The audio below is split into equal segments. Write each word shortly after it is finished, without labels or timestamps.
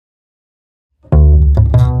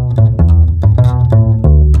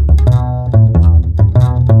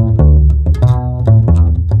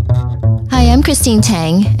Christine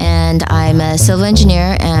Tang, and I'm a civil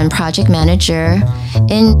engineer and project manager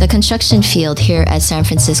in the construction field here at San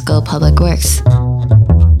Francisco Public Works.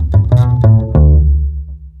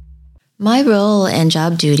 My role and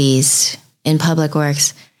job duties in Public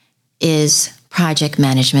Works is project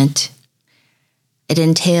management. It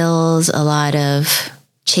entails a lot of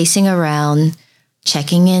chasing around,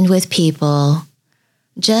 checking in with people,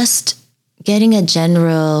 just getting a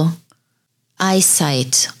general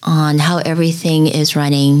eyesight on how everything is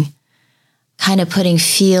running, kind of putting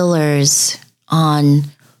feelers on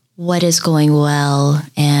what is going well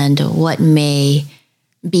and what may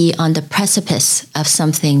be on the precipice of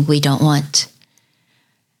something we don't want.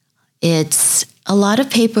 It's a lot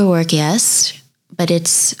of paperwork, yes, but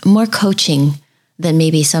it's more coaching than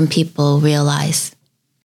maybe some people realize.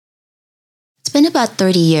 It's been about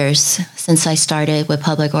 30 years since I started with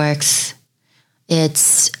Public Works.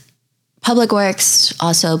 It's Public Works,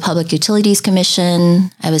 also Public Utilities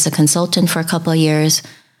Commission. I was a consultant for a couple of years,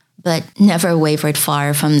 but never wavered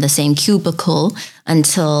far from the same cubicle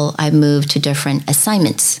until I moved to different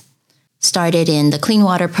assignments. Started in the Clean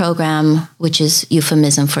Water Program, which is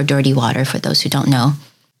euphemism for dirty water, for those who don't know.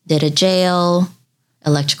 Did a jail,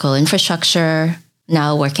 electrical infrastructure,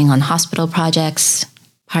 now working on hospital projects,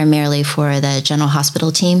 primarily for the general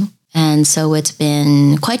hospital team. And so it's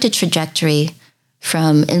been quite a trajectory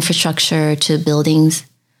from infrastructure to buildings.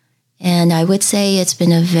 And I would say it's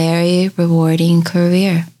been a very rewarding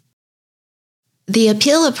career. The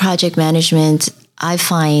appeal of project management, I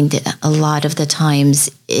find a lot of the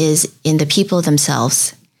times, is in the people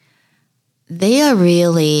themselves. They are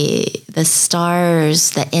really the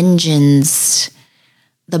stars, the engines,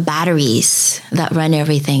 the batteries that run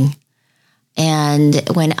everything. And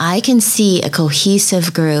when I can see a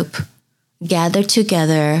cohesive group gather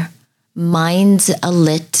together, minds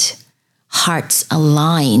alit, hearts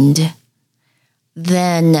aligned,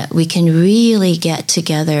 then we can really get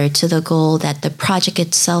together to the goal that the project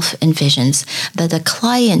itself envisions, that the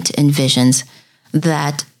client envisions,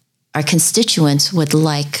 that our constituents would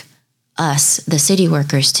like us, the city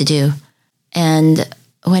workers, to do. And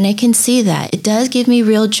when I can see that, it does give me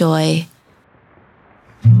real joy.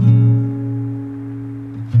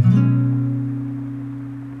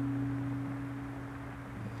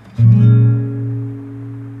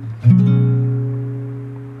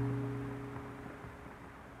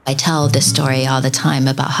 I tell this story all the time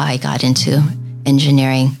about how I got into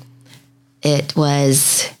engineering. It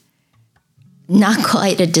was not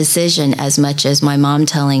quite a decision as much as my mom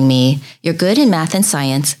telling me, "You're good in math and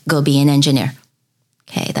science, go be an engineer."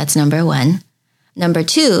 Okay, that's number one. Number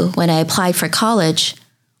two, when I applied for college,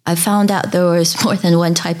 I found out there was more than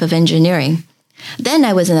one type of engineering. Then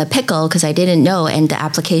I was in a pickle because I didn't know and the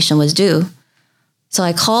application was due. So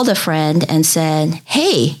I called a friend and said,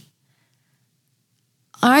 "Hey,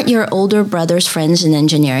 aren't your older brother's friends in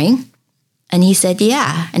engineering?" And he said,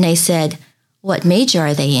 "Yeah." And I said, "What major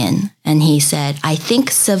are they in?" And he said, "I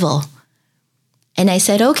think civil." And I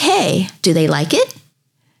said, "Okay, do they like it?"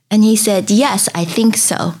 And he said, "Yes, I think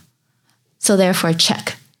so." So therefore,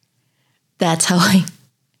 check. That's how I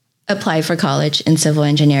applied for college in civil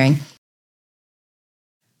engineering.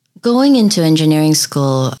 Going into engineering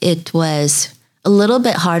school, it was a little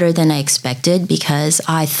bit harder than I expected because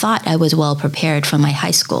I thought I was well prepared from my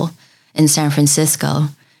high school in San Francisco.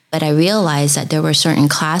 But I realized that there were certain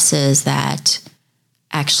classes that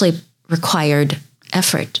actually required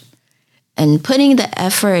effort. And putting the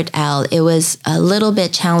effort out, it was a little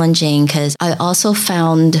bit challenging because I also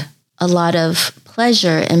found a lot of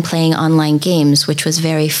pleasure in playing online games, which was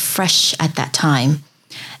very fresh at that time.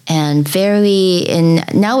 And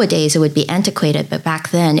nowadays it would be antiquated, but back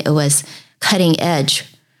then it was cutting edge,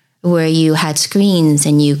 where you had screens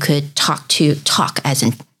and you could talk as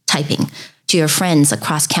in typing, to your friends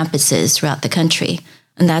across campuses throughout the country.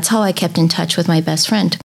 And that's how I kept in touch with my best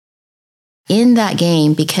friend. In that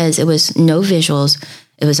game, because it was no visuals,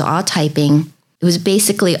 it was all typing, it was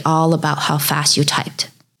basically all about how fast you typed.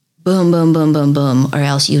 Boom, boom, boom, boom, boom, or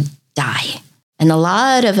else you die. And a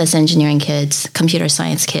lot of us engineering kids, computer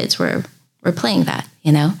science kids, were playing that,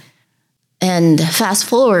 you know? And fast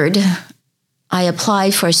forward, I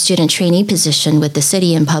applied for a student trainee position with the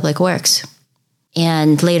city in Public Works.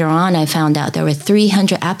 And later on, I found out there were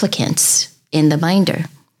 300 applicants in the binder.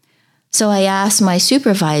 So I asked my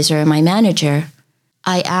supervisor and my manager,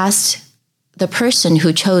 I asked the person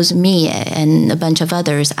who chose me and a bunch of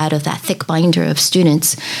others out of that thick binder of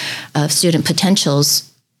students, of student potentials,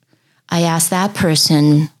 I asked that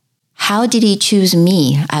person, how did he choose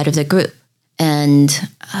me out of the group? And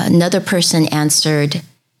another person answered,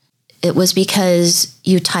 it was because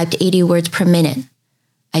you typed 80 words per minute.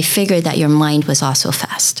 I figured that your mind was also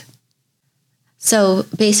fast. So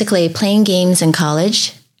basically, playing games in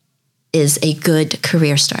college is a good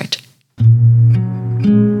career start.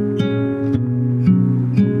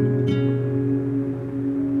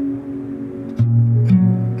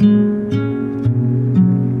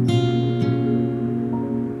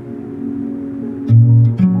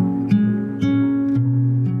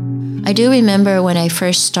 I do remember when I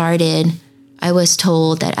first started, I was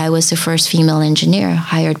told that I was the first female engineer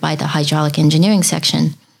hired by the hydraulic engineering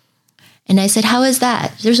section. And I said, how is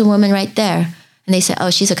that? There's a woman right there. And they said,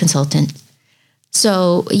 oh, she's a consultant.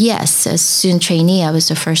 So yes, as student trainee, I was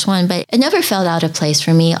the first one, but it never felt out of place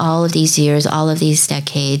for me all of these years, all of these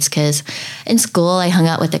decades, because in school, I hung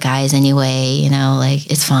out with the guys anyway,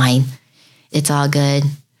 it's fine. It's all good.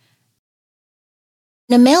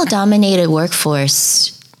 In a male-dominated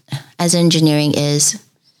workforce, as engineering is,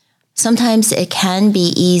 sometimes it can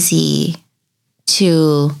be easy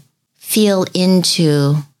to feel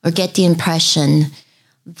into or get the impression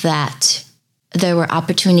that there were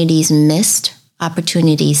opportunities missed,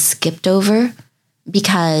 opportunities skipped over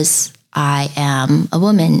because I am a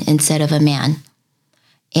woman instead of a man.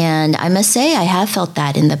 And I must say I have felt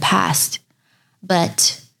that in the past.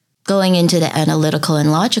 But going into the analytical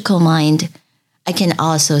and logical mind, I can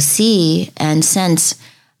also see and sense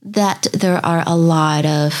that there are a lot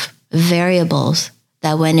of variables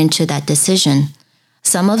that went into that decision.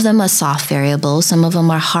 Some of them are soft variables, some of them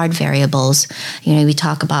are hard variables. We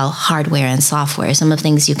talk about hardware and software. Some of the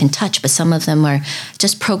things you can touch, but some of them are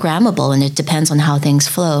just programmable, and it depends on how things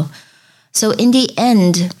flow. So in the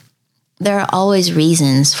end, there are always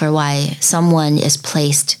reasons for why someone is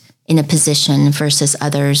placed in a position versus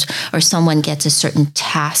others, or someone gets a certain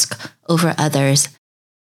task over others.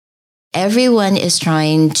 Everyone is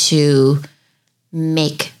trying to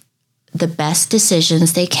make the best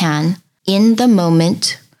decisions they can in the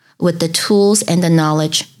moment with the tools and the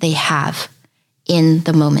knowledge they have in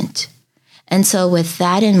the moment. And so with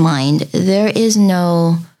that in mind, there is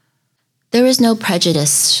no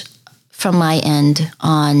prejudice from my end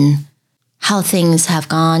on how things have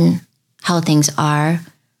gone, how things are,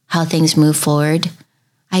 how things move forward.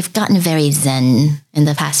 I've gotten very zen in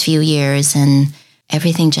the past few years, and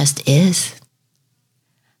everything just is.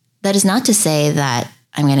 That is not to say that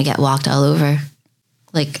I'm going to get walked all over.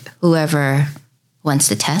 Like, whoever wants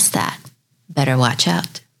to test that better watch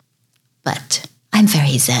out. But I'm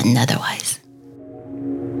very zen otherwise.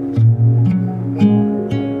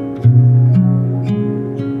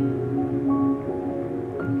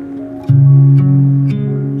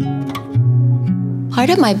 Part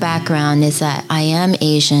of my background is that I am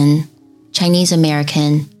Asian, Chinese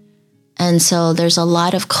American, and so there's a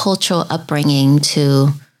lot of cultural upbringing to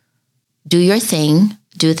do your thing,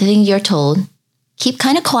 do the thing you're told, keep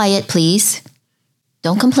kind of quiet, please.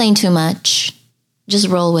 Don't complain too much. Just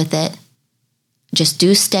roll with it. Just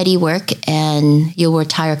do steady work and you'll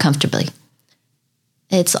retire comfortably.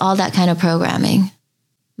 It's all that kind of programming.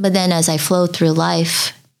 But then as I flowed through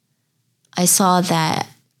life, I saw that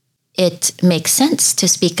it makes sense to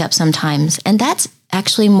speak up sometimes. And that's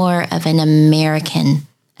actually more of an American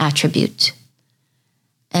attribute.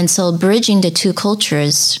 And so bridging the two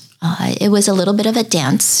cultures, it was a little bit of a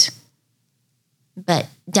dance. But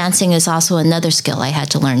dancing is also another skill I had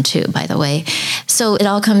to learn too, by the way. So it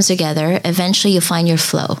all comes together. Eventually you find your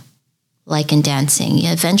flow, like in dancing.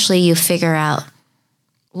 Eventually you figure out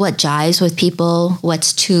what jives with people,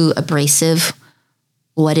 what's too abrasive,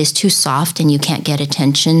 what is too soft and you can't get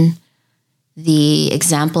attention. The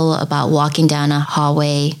example about walking down a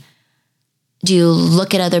hallway. Do you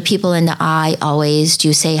look at other people in the eye always? Do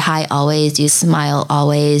you say hi always? Do you smile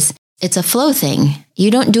always? It's a flow thing.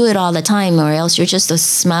 You don't do it all the time or else you're just a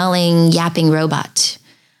smiling, yapping robot.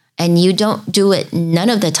 And you don't do it none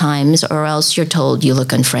of the times or else you're told you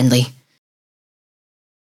look unfriendly.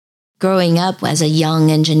 Growing up as a young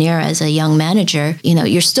engineer, as a young manager,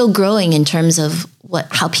 you're still growing in terms of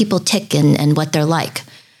how people tick and what they're like.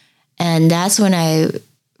 And that's when I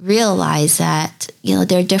realized that,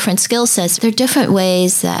 there are different skill sets. There are different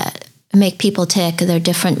ways that make people tick. There are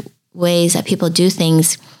different ways that people do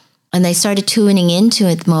things. And I started tuning into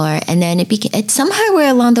it more. And then it somehow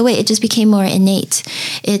along the way, it just became more innate.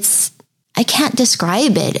 I can't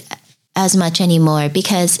describe it as much anymore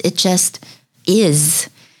because it just is.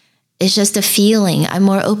 It's just a feeling. I'm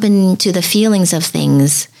more open to the feelings of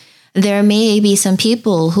things. There may be some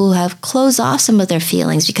people who have closed off some of their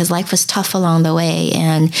feelings because life was tough along the way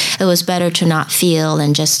and it was better to not feel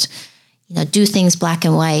and just, do things black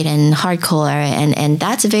and white and hardcore. And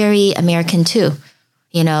that's very American too.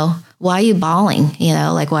 Why are you bawling?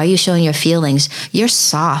 Why are you showing your feelings? You're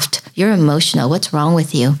soft. you're emotional. What's wrong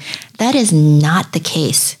with you? That is not the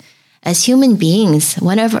case. As human beings,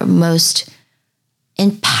 one of our most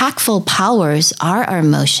impactful powers are our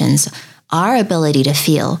emotions, our ability to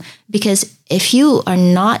feel. Because if you are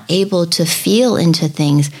not able to feel into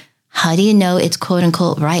things, how do you know it's quote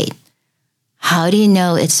unquote right? How do you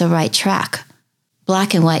know it's the right track?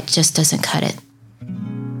 Black and white just doesn't cut it.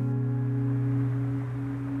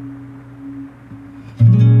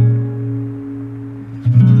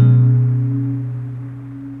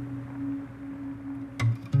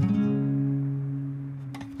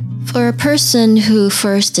 For a person who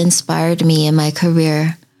first inspired me in my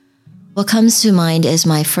career, what comes to mind is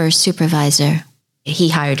my first supervisor. He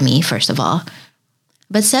hired me, first of all.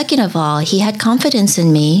 But second of all, he had confidence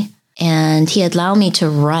in me and he allowed me to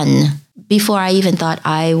run before I even thought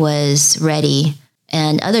I was ready.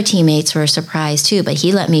 And other teammates were surprised too, but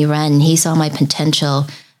he let me run. He saw my potential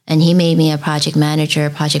and he made me a project manager,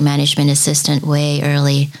 project management assistant way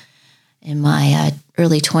early in my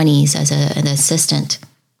early 20s as an assistant.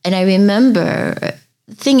 And I remember,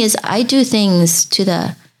 the thing is, I do things to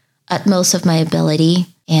the utmost of my ability,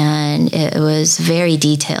 and it was very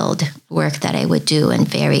detailed work that I would do and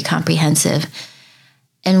very comprehensive.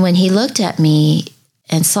 And when he looked at me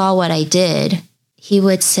and saw what I did, he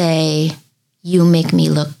would say, "You make me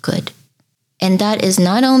look good." And that is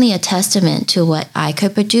not only a testament to what I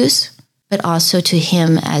could produce, but also to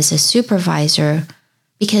him as a supervisor,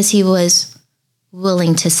 because he was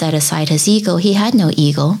willing to set aside his ego. He had no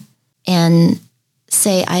ego, and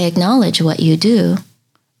say, "I acknowledge what you do.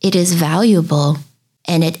 It is valuable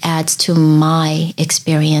and it adds to my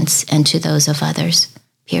experience and to those of others,"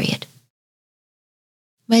 period.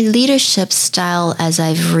 My leadership style, as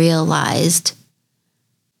I've realized,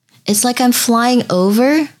 it's like I'm flying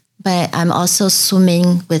over, but I'm also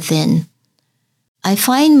swimming within. I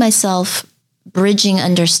find myself bridging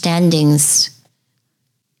understandings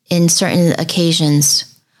in certain occasions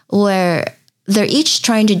where they're each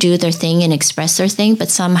trying to do their thing and express their thing,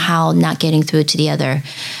 but somehow not getting through to the other.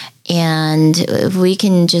 And if we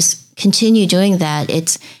can just continue doing that,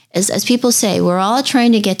 it's, as people say, we're all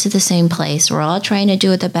trying to get to the same place. We're all trying to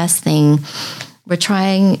do the best thing. We're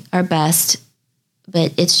trying our best,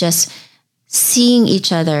 but it's just seeing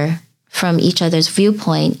each other from each other's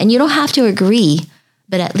viewpoint. And you don't have to agree,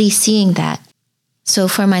 but at least seeing that. So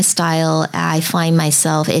for my style, I find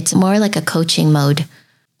myself, it's more like a coaching mode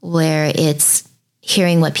where it's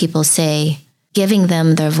hearing what people say, giving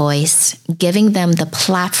them their voice, giving them the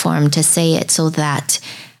platform to say it so that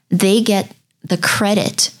they get the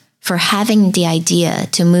credit for having the idea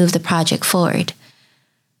to move the project forward.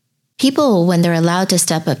 People, when they're allowed to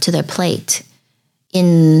step up to their plate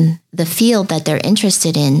in the field that they're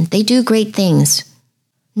interested in, they do great things.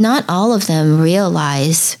 Not all of them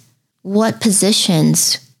realize what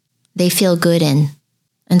positions they feel good in.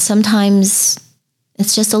 And sometimes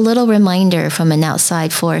it's just a little reminder from an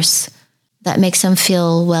outside force that makes them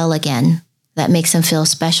feel well again, that makes them feel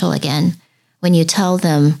special again. When you tell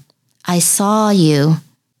them, "I saw you,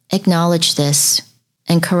 acknowledge this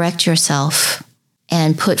and correct yourself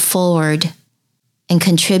and put forward and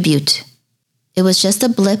contribute. It was just a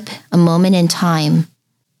blip, a moment in time,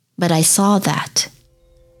 but I saw that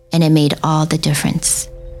and it made all the difference."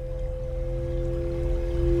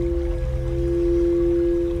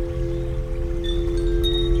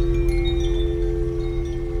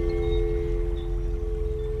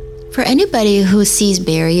 For anybody who sees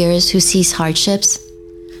barriers, who sees hardships,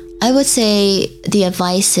 I would say the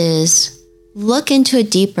advice is look into it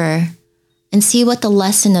deeper and see what the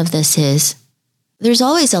lesson of this is. There's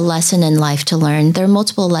always a lesson in life to learn. There are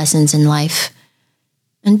multiple lessons in life.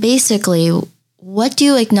 And basically, what do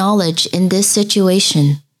you acknowledge in this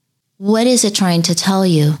situation? What is it trying to tell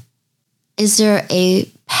you? Is there a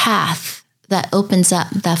path that opens up,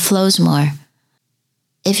 that flows more?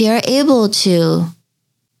 If you're able to,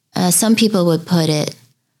 some people would put it,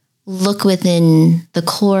 look within the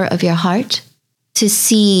core of your heart to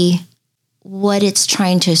see what it's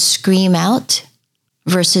trying to scream out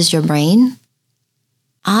versus your brain.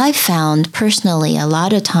 I found personally a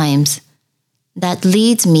lot of times that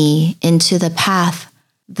leads me into the path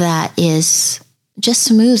that is just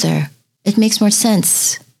smoother. It makes more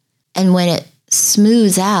sense. And when it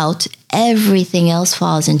smooths out, everything else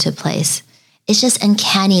falls into place. It's just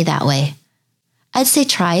uncanny that way. I'd say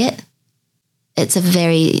try it. It's a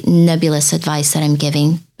very nebulous advice that I'm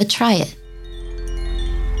giving, but try it.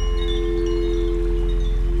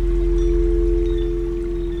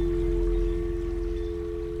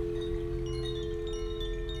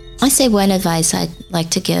 I say one advice I'd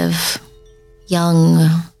like to give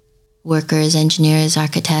young workers, engineers,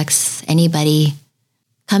 architects, anybody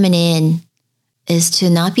coming in is to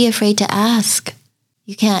not be afraid to ask.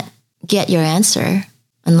 You can't get your answer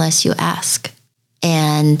unless you ask.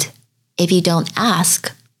 And if you don't ask,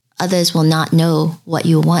 others will not know what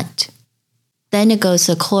you want. Then it goes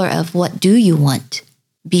to the core of what do you want?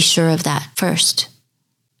 Be sure of that first.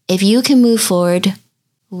 If you can move forward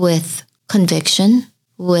with conviction,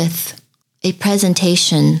 with a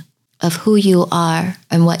presentation of who you are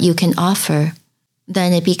and what you can offer,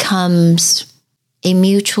 then it becomes a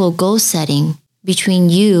mutual goal setting between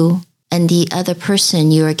you and the other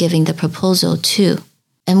person you are giving the proposal to.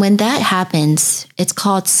 And when that happens, it's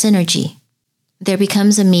called synergy. There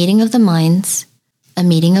becomes a meeting of the minds, a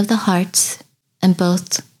meeting of the hearts, and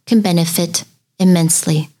both can benefit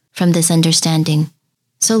immensely from this understanding.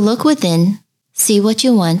 So look within, see what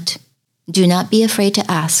you want. Do not be afraid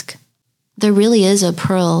to ask. There really is a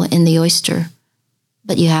pearl in the oyster,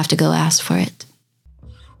 but you have to go ask for it.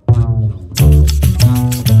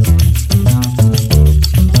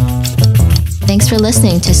 Thanks for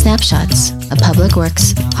listening to Snapshots, a Public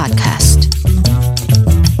Works podcast.